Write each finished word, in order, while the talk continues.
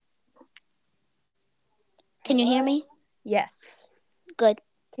Can you hear me? Yes. Good.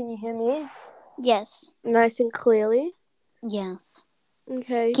 Can you hear me? Yes. Nice and clearly? Yes.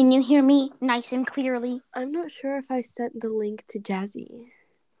 Okay. Can you hear me nice and clearly? I'm not sure if I sent the link to Jazzy.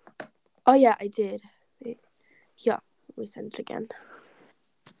 Oh, yeah, I did. Yeah, we sent it again.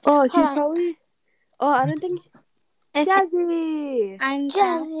 Oh, she's probably... Oh, I don't think... Jazzy! I'm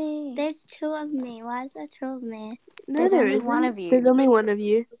Jazzy! There's two of me. Why is there two of me? No, There's there only isn't. one of you. There's only one of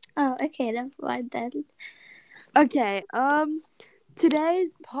you. Oh, okay, never mind then. Okay,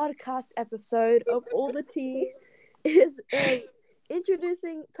 today's podcast episode of All the Tea is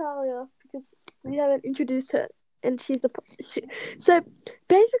introducing Talya, because we haven't introduced her, and so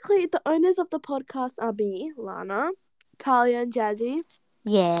basically the owners of the podcast are me, Lana, Talya, and Jazzy.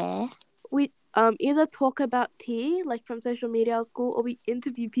 Yeah. We either talk about tea, like from social media or school, or we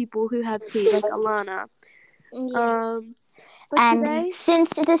interview people who have tea, like Alana. Yeah. But And today, since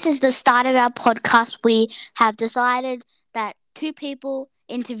this is the start of our podcast, we have decided that two people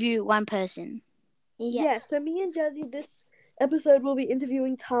interview one person. yeah, so me and Jazzy this episode will be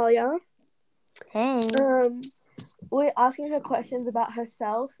interviewing Talya. Hey. We're asking her questions about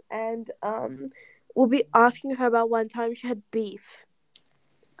herself, and we'll be asking her about one time she had beef.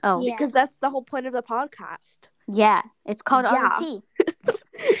 Oh. Yeah. Because that's the whole point of the podcast. Yeah. It's called All the Tea.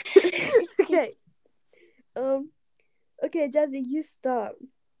 Okay. Okay, Jazzy, you start.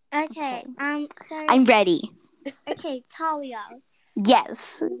 Okay. So I'm ready. okay, Talia.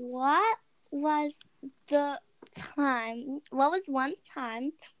 Yes. What was one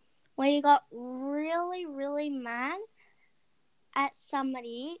time when you got really, really mad at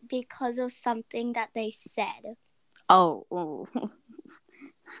somebody because of something that they said? Oh.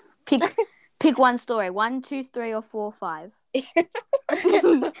 Pick one story. 1, 2, 3, or 4, 5.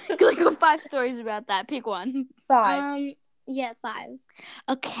 I got 5 stories about that. Pick one. 5. Yeah, 5.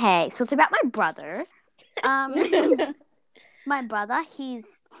 Okay, so it's about my brother. My brother,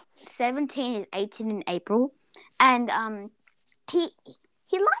 he's 17, he's 18 in April, and he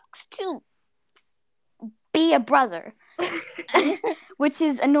likes to be a brother, which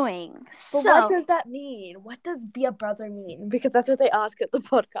is annoying. But what does that mean? What does be a brother mean? Because that's what they ask at the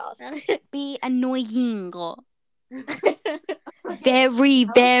podcast. Be annoying. Very,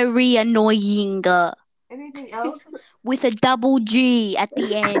 very annoying. Anything else? With a double G at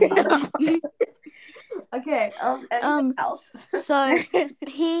the end. Okay, anything else? So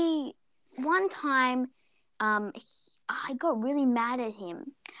one time, I got really mad at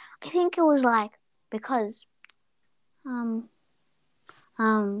him. I think it was like because,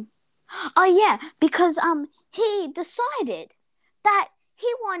 because he decided that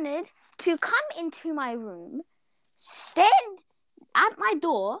he wanted to come into my room, stand at my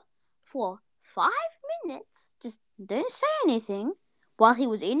door for 5 minutes, just didn't say anything, while he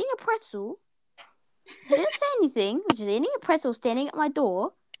was eating a pretzel. Didn't say anything, just eating a pretzel, standing at my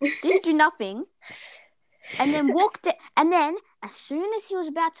door, didn't do nothing, and then walked it. And then, as soon as he was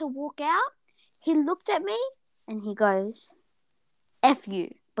about to walk out, he looked at me and he goes, "F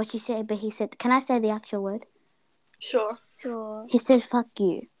you." But he said, "Can I say the actual word?" Sure. He said, "Fuck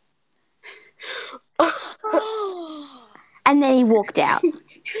you." And then he walked out.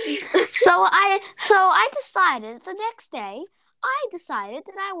 So I decided the next day,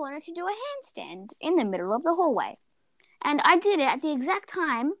 that I wanted to do a handstand in the middle of the hallway. And I did it at the exact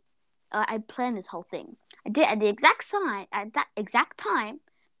time. I planned this whole thing. I did it at that exact time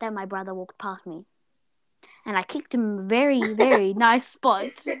that my brother walked past me. And I kicked him a very, very nice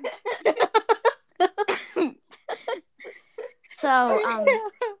spot. So,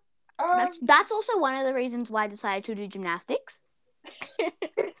 that's also one of the reasons why I decided to do gymnastics.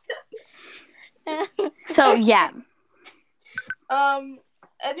 So, yeah.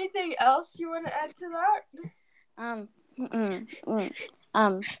 Anything else you want to add to that?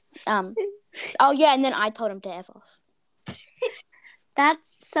 Oh yeah, and then I told him to F off.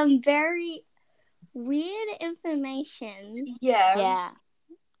 That's some very weird information. Yeah. Yeah.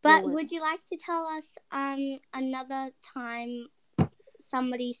 But would you like to tell us another time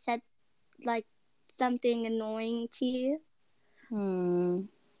somebody said like something annoying to you?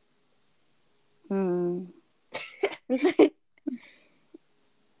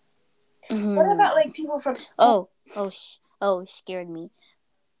 What about like people from school? Oh, scared me.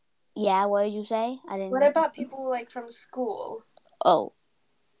 Yeah, what did you say? I didn't. What about people like from school? Oh.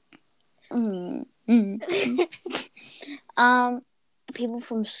 People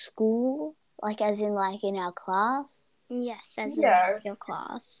from school, like as in like in our class. Yes, as in your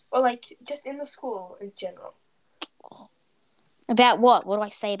class, or like just in the school in general. About what? What do I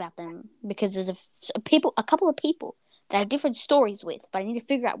say about them? Because there's a couple of people that I have different stories with, but I need to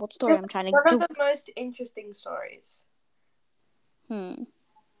figure out what story I'm trying to One do. of the most interesting stories.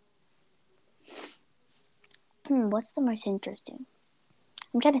 What's the most interesting?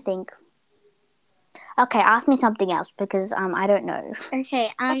 I'm trying to think. Okay, ask me something else because I don't know. Okay.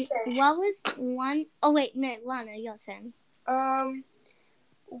 What was one? Oh wait, no, Lana, your turn.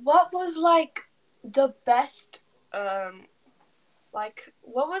 What was like the best? What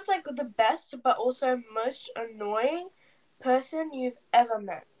was like the best, but also most annoying person you've ever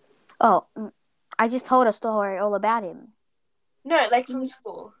met? Oh, I just told a story all about him. No, like from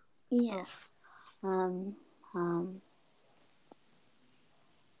school. Yeah.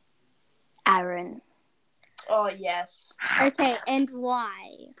 Aaron. Oh yes. Okay, and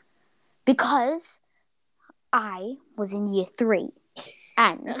why? Because I was in year 3,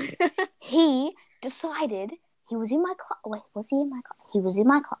 and he decided he was in my class. Wait, was he in my class? He was in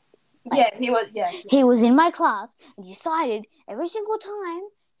my class. Yeah, he was. Yeah. He was in my class and decided every single time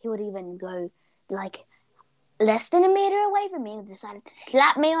he would even go like less than a meter away from me and decided to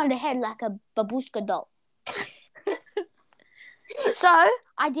slap me on the head like a babushka doll. So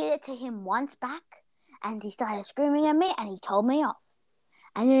I did it to him once back and he started screaming at me and he told me off.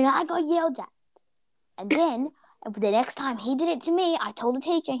 And then I got yelled at. And then the next time he did it to me, I told the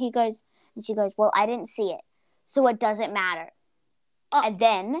teacher and she goes, well, I didn't see it. So it doesn't matter. Oh. And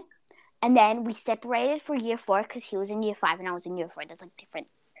then we separated for year 4 because he was in year 5 and I was in year 4. There's like different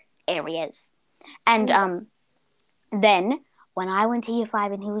areas. And then when I went to year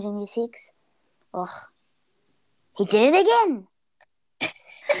 5 and he was in year 6, he did it again.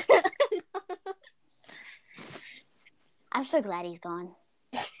 I'm so glad he's gone.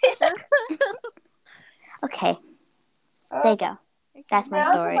 Okay. There you go. That's my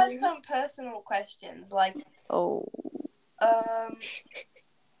story. Now, like some personal questions. Like,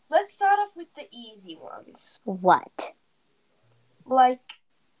 let's start off with the easy ones. What? Like,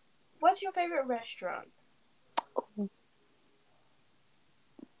 what's your favorite restaurant?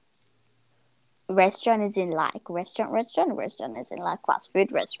 Restaurant is in like restaurant is in like fast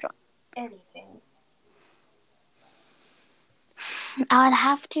food restaurant. Anything. I would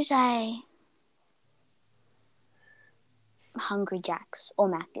have to say Hungry Jack's or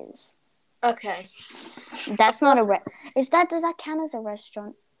Macca's. Okay. That's not a does that count as a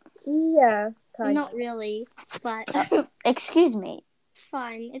restaurant? Yeah. Not really, but excuse me. It's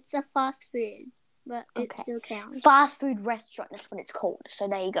fine. It's a fast food, but it still counts. Fast food restaurant is what it's called. So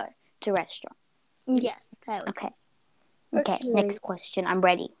there you go. It's a restaurant. Yes. Okay. Next question. I'm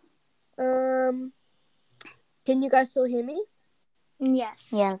ready. Can you guys still hear me?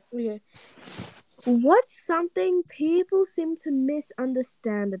 Yes. Okay. What's something people seem to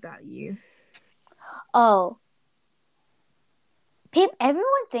misunderstand about you? Oh.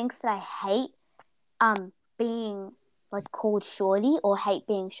 Everyone thinks that I hate being like called shorty or hate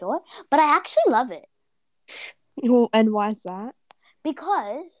being short, but I actually love it. Well, and why is that?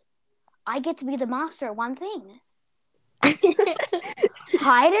 Because I get to be the master at one thing.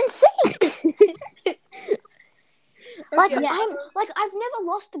 Hide and seek. I've never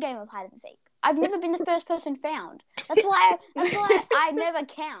lost the game of hide and seek. I've never been the first person found. That's why I never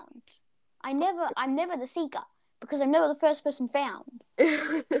count. I'm never the seeker because I'm never the first person found.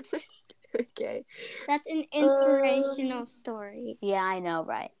 Okay. That's an inspirational story. Yeah, I know,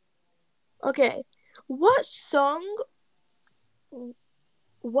 right? Okay. What song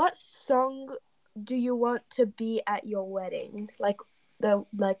do you want to be at your wedding? Like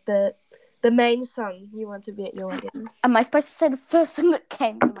the main song you want to be at your wedding. Am I supposed to say the first song that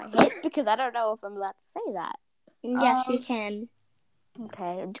came to my head? Because I don't know if I'm allowed to say that. Yes, you can.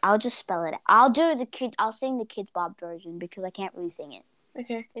 Okay, I'll just spell it out. I'll sing the Kids Bob version because I can't really sing it.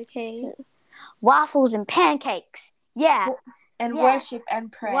 Okay. Waffles and pancakes. Yeah. And worship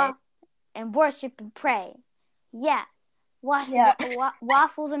and pray. And worship and pray. Yeah.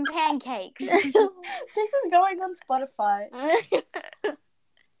 Waffles and pancakes. This is going on Spotify.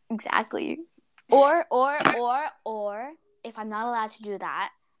 Exactly. Or if I'm not allowed to do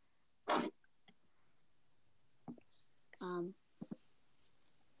that,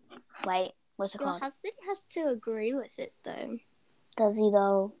 wait, what's it called? Your husband has to agree with it, though. Does he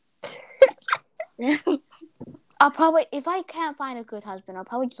though? I'll probably, if I can't find a good husband, I'll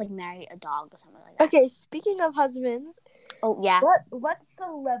probably just like marry a dog or something like that. Okay, speaking of husbands. Oh yeah. What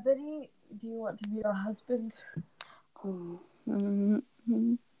celebrity do you want to be your husband?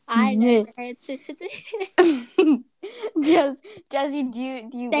 I know the answer to this. Jazzy, do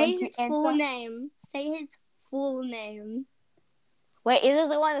you say want to his answer? full name? Say his full name. Wait, is it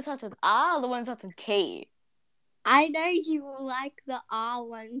the one that starts with R or the one that starts with T? I know you like the R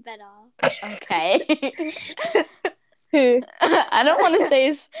one better. Okay. Who? I don't want to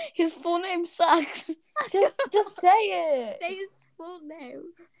say his full name sucks. Just say it. Say his full name.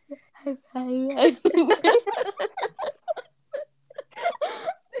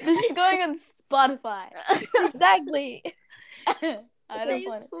 This is going on Spotify. Exactly. I Say don't his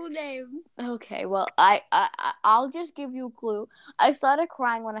want. full name. Okay, well, I'll just give you a clue. I started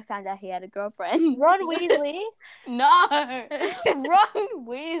crying when I found out he had a girlfriend. Ron Weasley. No, Ron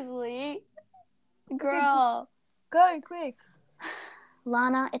Weasley. Girl. Go quick.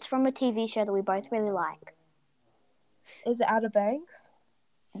 Lana, it's from a TV show that we both really like. Is it Outer Banks?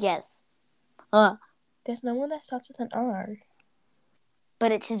 Yes. There's no one that starts with an R.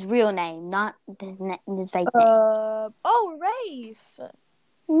 But it's his real name, not his fake name. Oh, Rafe.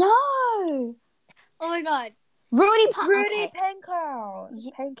 No. Oh my god. Rudy Rudy okay. Pankow.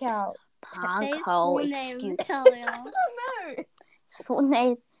 Pankow. Say his Panko, full name, excuse me. Talya. Oh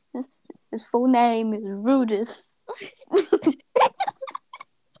no. His full name is Rudis.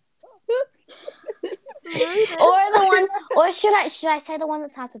 Or should I say the one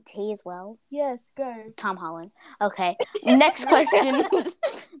that starts with T as well? Yes, go. Tom Holland. Okay. Next question.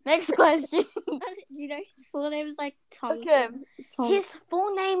 Next question. You know his full name is like Thomas. Okay. His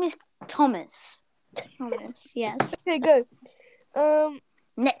full name is Thomas. Thomas, yes. Okay, go.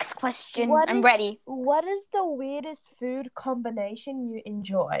 Next question. I'm is- ready. What is the weirdest food combination you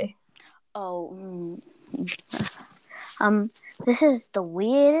enjoy? Oh. This is the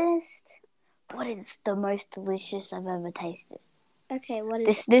weirdest, but it's the most delicious I've ever tasted. Okay, what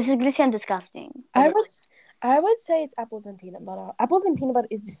is This is gonna sound disgusting. I would say it's apples and peanut butter. Apples and peanut butter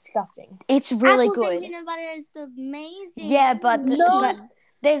is disgusting. It's really apples good. and peanut butter is amazing. Yeah, but No.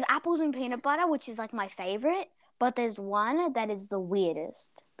 there's apples and peanut butter, which is like my favorite. But there's one that is the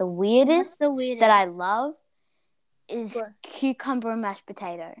weirdest. The weirdest the weirdest that I love is What? cucumber and mashed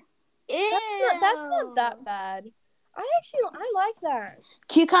potato. That's not that bad. I like that.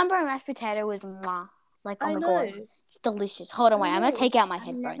 Cucumber and mashed potato is mwah. Like, oh I my know. god. It's delicious. Hold on, wait. I'm going to take out my I've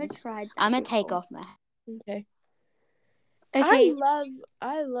never headphones. tried that I'm going to take before. off my... Okay. Okay.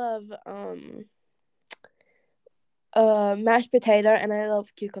 I love mashed potato and I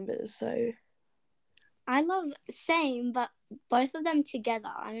love cucumbers, so I love same, but both of them together,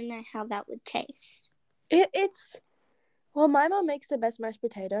 I don't know how that would taste. it's well, my mom makes the best mashed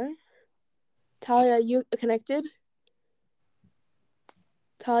potato. Talya, are you connected?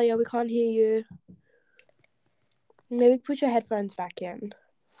 Talya, we can't hear you. Maybe put your headphones back in.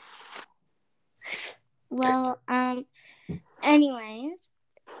 Well, anyways.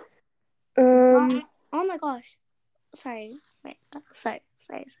 Um Oh my gosh. Sorry. Wait. Sorry.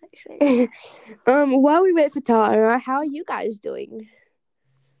 While we wait for Talya, how are you guys doing?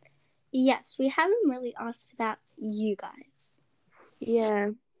 Yes, we haven't really asked about you guys.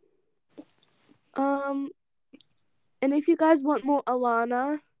 Yeah. And if you guys want more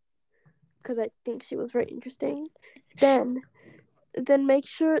Alana, because I think she was very interesting, then make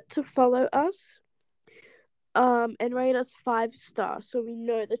sure to follow us. And rate us 5 stars so we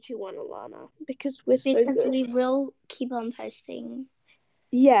know that you want Alana because we're so Because good. we will keep on posting.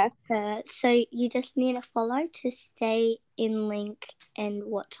 Yeah. So you just need to follow to stay in link and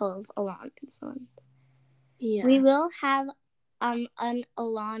watch all of Alana's ones. Yeah. We will have an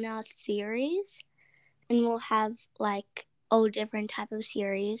Alana series, and we'll have like all different type of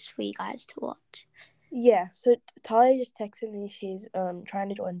series for you guys to watch. Yeah. So Talya just texted me she's trying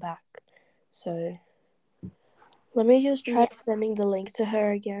to join back. So let me just try sending the link to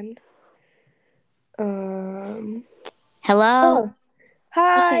her again. Hello? Oh.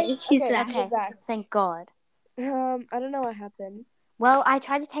 Hi. Okay, she's back. Okay, thank God. I don't know what happened. Well, I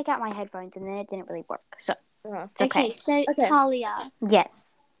tried to take out my headphones and then it didn't really work. So, it's okay. So Talya,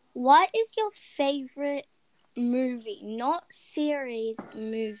 Yes. what is your favorite movie? Not series,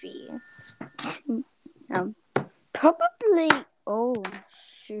 movie. Probably... Oh,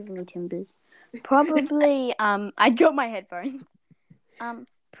 shivering timbers. Probably, I dropped my headphones.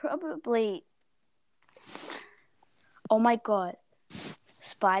 Probably... Oh my God.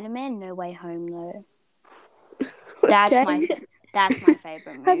 Spider-Man No Way Home, though. That's my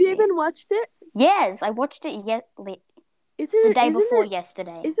favorite movie. Have you even watched it? Yes, I watched it the day before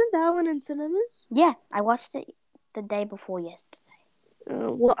yesterday. Isn't that one in cinemas? Yeah, I watched it the day before yesterday.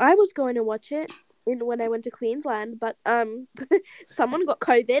 Well, I was going to watch it when I went to Queensland, but someone got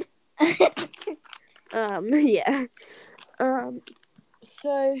COVID. Yeah.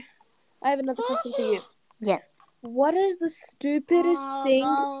 So I have another question for you. Yes. What is the stupidest thing?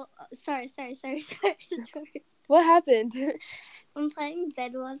 Oh, sorry. What happened? I'm playing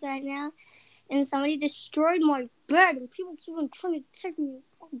Bed Wars right now, and somebody destroyed my bed, and people keep on trying to take me.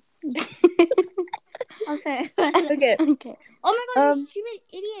 I'll say. Okay. Okay. Oh my god, you stupid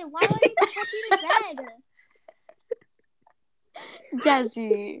idiot! Why won't you pop in the bed?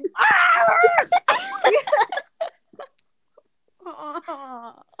 Jazzy.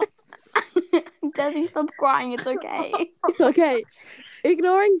 Jazzy, stop crying. It's okay. Okay.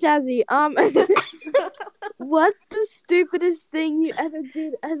 Ignoring Jazzy. What's the stupidest thing you ever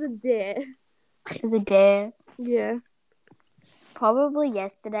did as a dare? Is it there? Yeah. Probably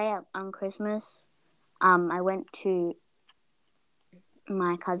yesterday on Christmas. I went to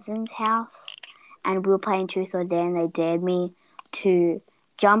my cousin's house and we were playing truth or dare, and they dared me to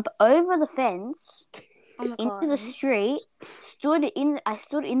jump over the fence into the street. I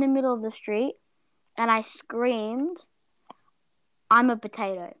stood in the middle of the street and I screamed, "I'm a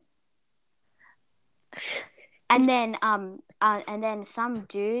potato." And then some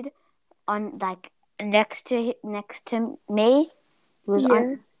dude on like next to me, he was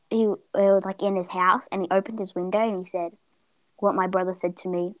it was like in his house, and he opened his window and he said what my brother said to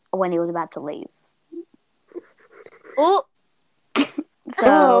me when he was about to leave. Oh.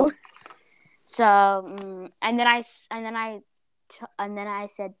 So and then I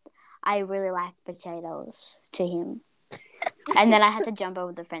said I really like potatoes to him. And then I had to jump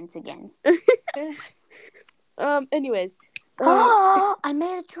over the fence again. Anyways. I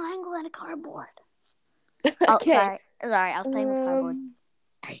made a triangle out of cardboard. Okay. Oh, sorry, I was playing with cardboard.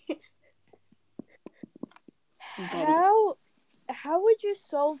 How would you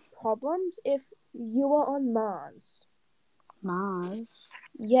solve problems if you were on Mars? Mars?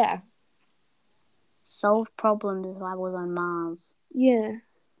 Yeah. Solve problems if I was on Mars. Yeah.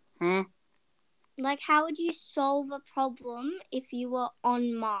 Huh? Like, how would you solve a problem if you were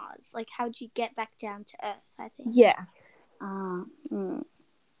on Mars? Like, how would you get back down to Earth, I think. Yeah. And,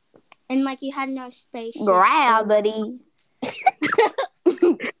 like, you had no spaceship. Gravity.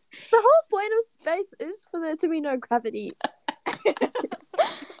 The whole point of space is for there to be no gravity.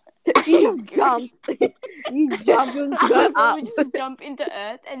 You just jump. You would just jump into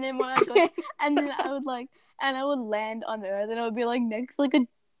Earth, and then when I got, and then I would land on Earth, and I would be like next to like a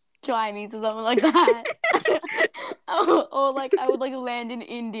Chinese or something like that. or like I would like land in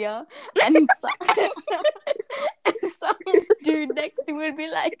India, and some dude next to me would be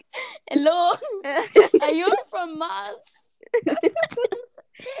like, "Hello, are you from Mars?"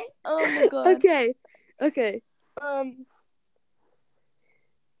 Oh my god. Okay.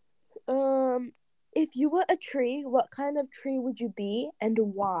 If you were a tree, what kind of tree would you be and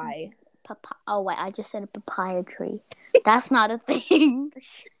why? Oh wait, I just said a papaya tree. That's not a thing.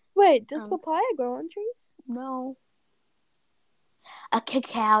 Wait, does papaya grow on trees? No. A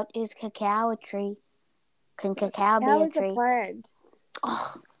cacao a tree. Can cacao be a tree? A plant.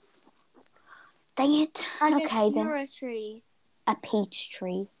 Oh, dang it. Okay, then. Tree. A peach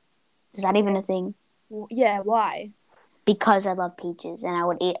tree. Is that even a thing? Yeah, why? Because I love peaches, and I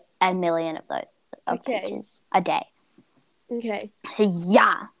would eat 1 million of those peaches a day. Okay. So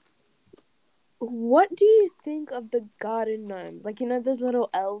yeah. What do you think of the garden gnomes? Like, you know those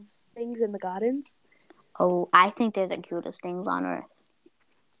little elves things in the gardens? Oh, I think they're the cutest things on Earth.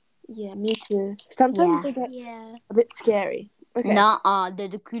 Yeah, me too. Sometimes they get a bit scary. Okay. Nuh-uh, they're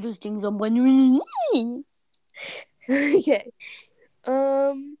the cutest things on wondering. Okay.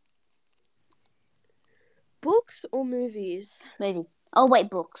 Books or movies? Movies. Oh wait,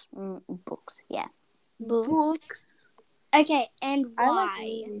 books. Books. Yeah. Books. Okay, and why? I like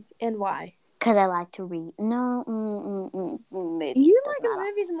movies. And why? Because I like to read. No, movies. You like the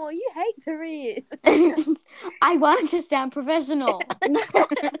movies more. You hate to read. I want to sound professional.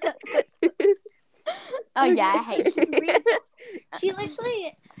 Oh yeah, I hate to read. She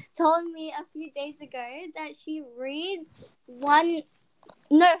literally told me a few days ago that she reads one.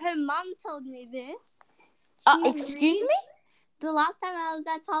 No, her mum told me this. Excuse me? The last time I was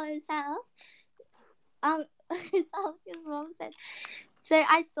at Talya's house, Talya's mom said. So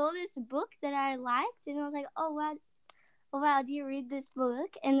I saw this book that I liked, and I was like, "Oh wow, do you read this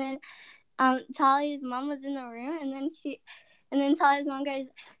book?" And then, Talya's mom was in the room, and then Talya's mom goes,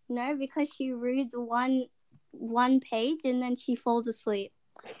 "No, because she reads one page and then she falls asleep."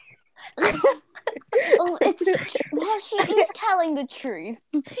 Well, she is telling the truth.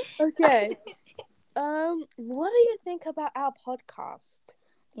 Okay. What do you think about our podcast?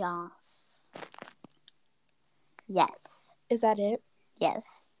 Yes. Is that it?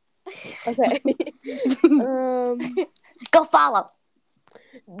 Yes. Okay. Go follow.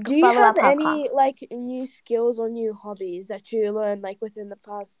 Do you have any like new skills or new hobbies that you learned like within the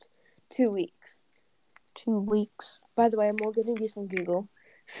past 2 weeks? 2 weeks. By the way, I'm all getting these from Google.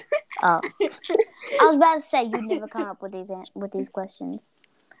 Oh, I was about to say you'd never come up with these questions.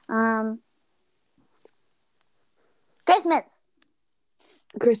 Christmas.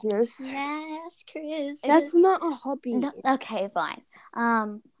 Christmas. Last Christmas. That's not a hobby. No, okay, fine.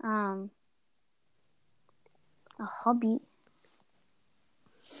 A hobby.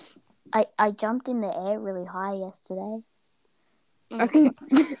 I jumped in the air really high yesterday. Okay.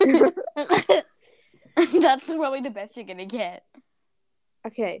 That's probably the best you're gonna get.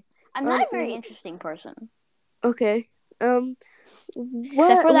 Okay. I'm not a very interesting person. Okay.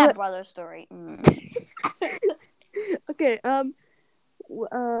 Except for that brother story. Okay. How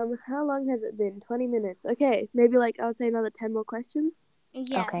long has it been? 20 minutes. Okay. Maybe I would say another 10 more questions.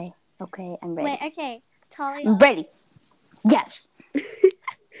 Yeah. Okay, I'm ready. Wait, okay. Talya. I'm ready. Yes.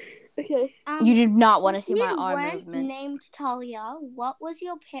 Okay. You did not want to see my You arm weren't movement. named Talya. What were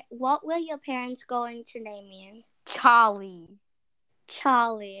your parents going to name you? Charlie.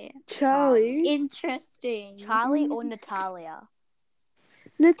 Charlie. Interesting. Charlie or Natalia?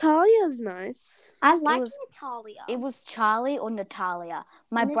 Natalia's nice. I like Natalia. It was Charlie or Natalia.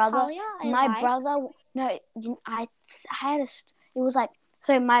 My Natalia, brother. No, I had a. It was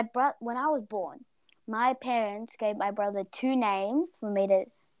so my brother. When I was born, my parents gave my brother 2 names for me to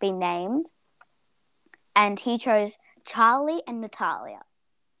be named, and he chose Charlie and Natalia,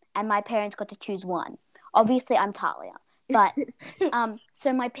 and my parents got to choose one. Obviously, I'm Talya, but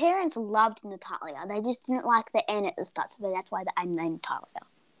so my parents loved Natalia. They just didn't like the N at the start, so that's why I'm named Talya.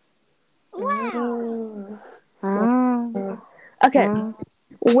 Wow. Okay.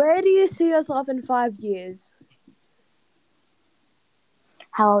 Where do you see yourself in 5 years?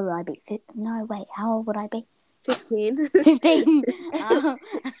 How old would I be? No, wait. How old would I be? 15. 15.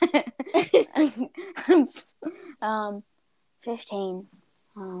 15.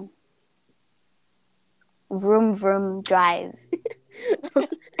 Vroom vroom drive.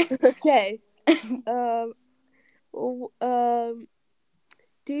 Okay.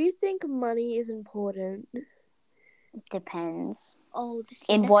 Do you think money is important? Depends. Oh,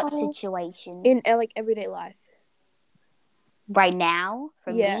 in what situation? In everyday life. Right now,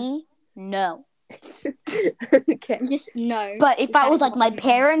 for me, no. Okay. Just no. But if I was my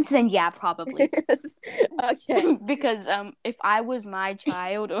parents, then yeah, probably. Okay. Because if I was my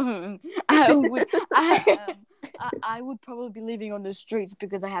child, I would probably be living on the streets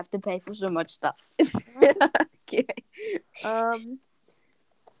because I have to pay for so much stuff. Okay.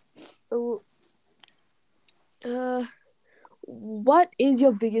 What is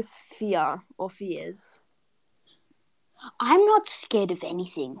your biggest fear or fears? I'm not scared of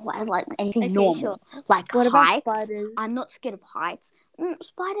anything. Anything normal. Sure. Like what heights. About spiders? I'm not scared of heights.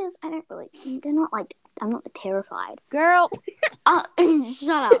 Spiders, I don't really. They're not I'm not terrified. Girl. Shut up.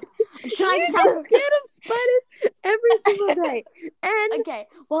 I'm trying to sound scared of spiders every single day. And okay,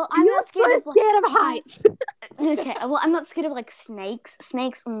 well, I'm not scared scared of heights. Okay, well, I'm not scared of snakes.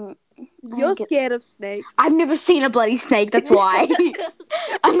 Snakes. You're scared of snakes. I've never seen a bloody snake. That's why.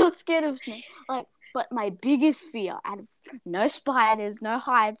 I'm not scared of snakes. But my biggest fear, out of no spiders, no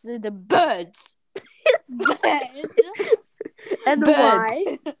heights, are the birds. Birds. And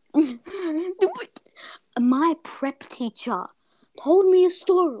why? My prep teacher told me a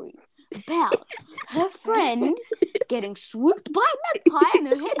story about her friend getting swooped by a magpie and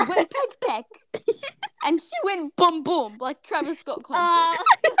her head went peck peck. And she went boom boom like Travis Scott concert.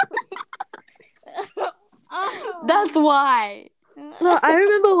 That's why. No, I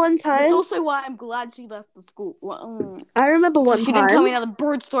remember one time. That's also why I'm glad she left the school. I remember one time. She didn't tell me another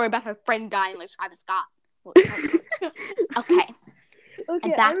bird story about her friend dying like Travis Scott. Okay.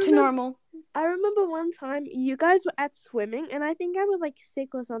 And back to normal. I remember one time you guys were at swimming, and I think I was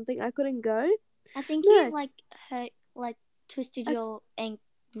sick or something. I couldn't go. I think you hurt, twisted your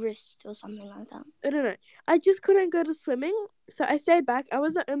wrist or something like that. I don't know. I just couldn't go to swimming, so I stayed back. I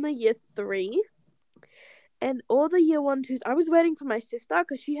was only year 3, and all the year 1, 2s. I was waiting for my sister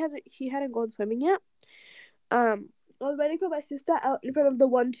because she hadn't gone swimming yet. I was waiting for my sister out in front of the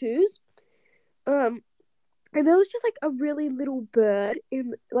 1, 2s. And there was just a really little bird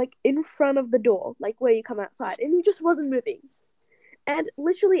in front of the door, where you come outside, and he just wasn't moving. And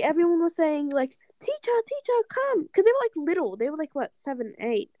literally everyone was saying teacher, come, because they were little. They were 7,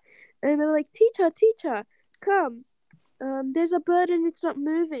 8, and they were teacher, come. There's a bird and it's not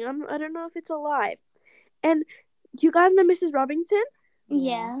moving. I don't know if it's alive. And you guys know Mrs. Robinson?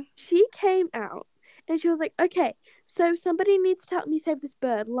 Yeah. She came out and she was like, okay, so somebody needs to help me save this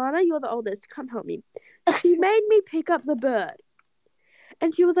bird. Lana, you're the oldest. Come help me. She made me pick up the bird.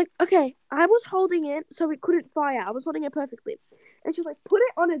 And she was like, okay, I was holding it so it couldn't fly out. I was holding it perfectly. And she was like, put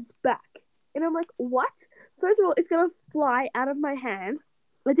it on its back. And I'm like, what? First of all, it's going to fly out of my hand.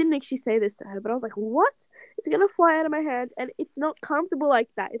 I didn't actually say this to her, but I was like, what? It's going to fly out of my hand and it's not comfortable like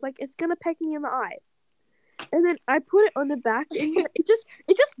that. It's it's going to peck me in the eye. and then I put it on the back, and it just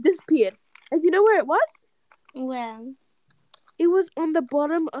disappeared. And you know where it was? Well. It was on the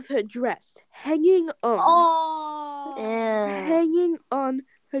bottom of her dress, hanging on. Oh. Hanging on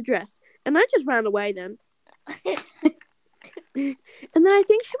her dress. And I just ran away then. And then I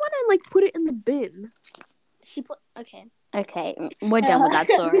think she went and like put it in the bin. Okay. Okay, we're done with that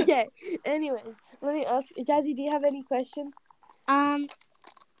story. Okay. Anyways, let me ask Jazzy, do you have any questions?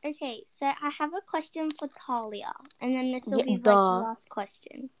 Okay, so I have a question for Talya, and then this will be like duh. the last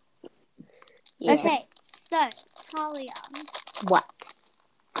question. Yeah. Okay, so Talya, What?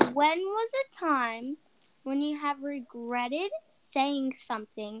 when was a time when you have regretted saying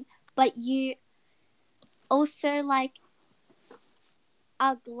something, but you also like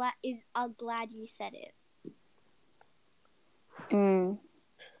are glad you said it?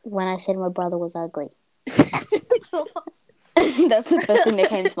 When I said my brother was ugly. That's the first thing that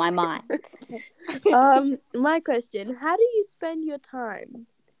came to my mind. My question: how do you spend your time?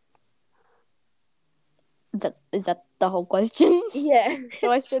 Is that the whole question? Yeah. How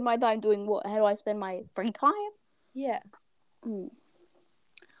do I spend my time doing what? How do I spend my free time? Yeah.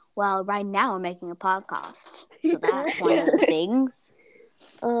 Well, right now I'm making a podcast, so that's one of the things.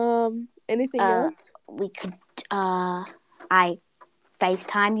 Anything else? We could. I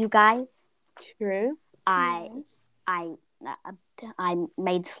FaceTime you guys. True. I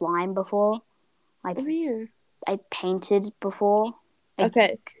made slime before. I painted before.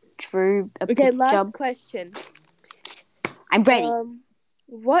 I drew a picture. Last question. I'm ready.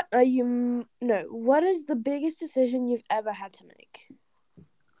 What is the biggest decision you've ever had to make?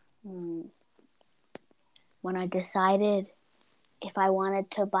 When I decided if I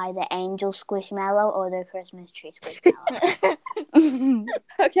wanted to buy the angel squishmallow or the Christmas tree squishmallow.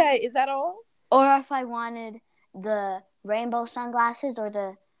 Okay, is that all? Or if I wanted the rainbow sunglasses or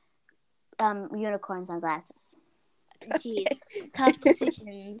the unicorn sunglasses. Jeez, tough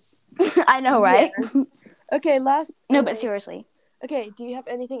decisions. I know, right? Yeah. Okay, No, but seriously. Okay, do you have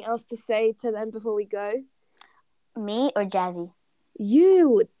anything else to say to them before we go? Me or Jazzy?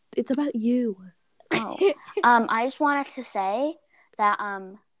 You. It's about you. Oh. I just wanted to say that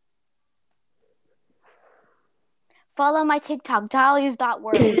follow my TikTok,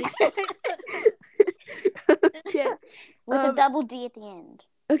 Talya's.world. Okay. With a double D at the end.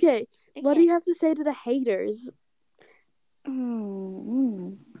 Okay. What do you have to say to the haters?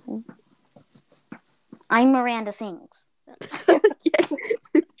 I'm Miranda Sings.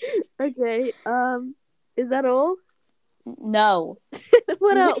 Okay. Is that all? No.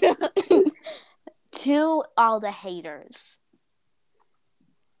 What else? To all the haters.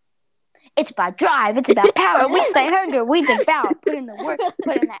 It's about drive. It's about power. We stay hungry. We devour. Put in the work.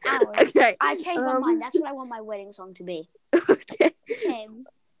 Put in the hours. Okay. I changed my mind. That's what I want my wedding song to be. Okay.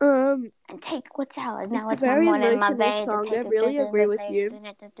 And take what's ours. Now it's my very morning, my veins. song. I really agree with you.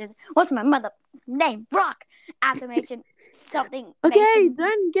 What's my mother name? Rock. Affirmation. Something. Okay, Mason.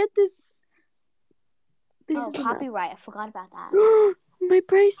 don't get this. Oh, copyright. I forgot about that. My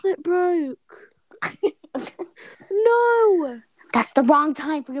bracelet broke. No. That's the wrong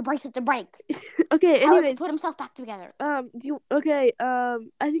time for your bracelet to break. Okay, Tell anyways. it to put himself back together. I think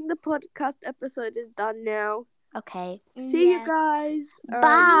the podcast episode is done now. Okay. See you guys.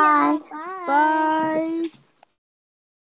 Bye. Bye. Bye.